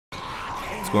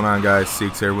going on, guys?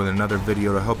 Seeks here with another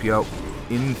video to help you out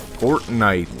in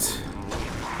Fortnite.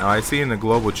 Now I see in the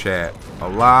global chat a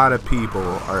lot of people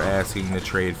are asking to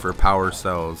trade for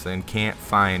Powercells and can't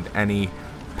find any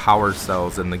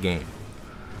Powercells in the game.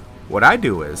 What I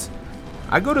do is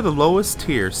I go to the lowest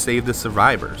tier, Save the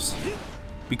Survivors,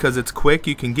 because it's quick,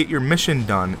 you can get your mission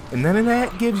done, and then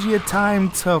that gives you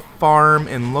time to farm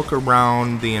and look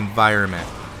around the environment.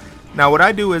 Now what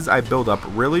I do is I build up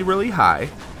really high,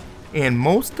 and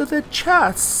most of the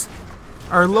chests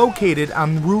are located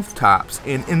on rooftops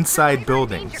and inside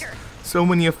buildings. So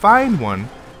when you find one,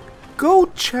 go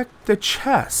check the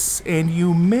chests and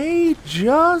you may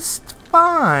just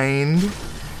find,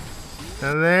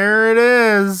 there it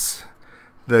is,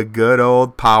 the good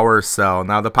old Powercell.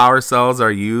 Now the Powercells are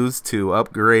used to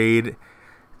upgrade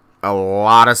a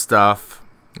lot of stuff,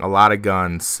 a lot of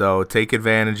guns. So take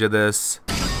advantage of this,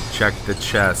 check the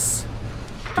chests,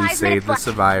 do Save the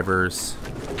Survivors,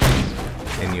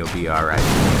 and you'll be alright.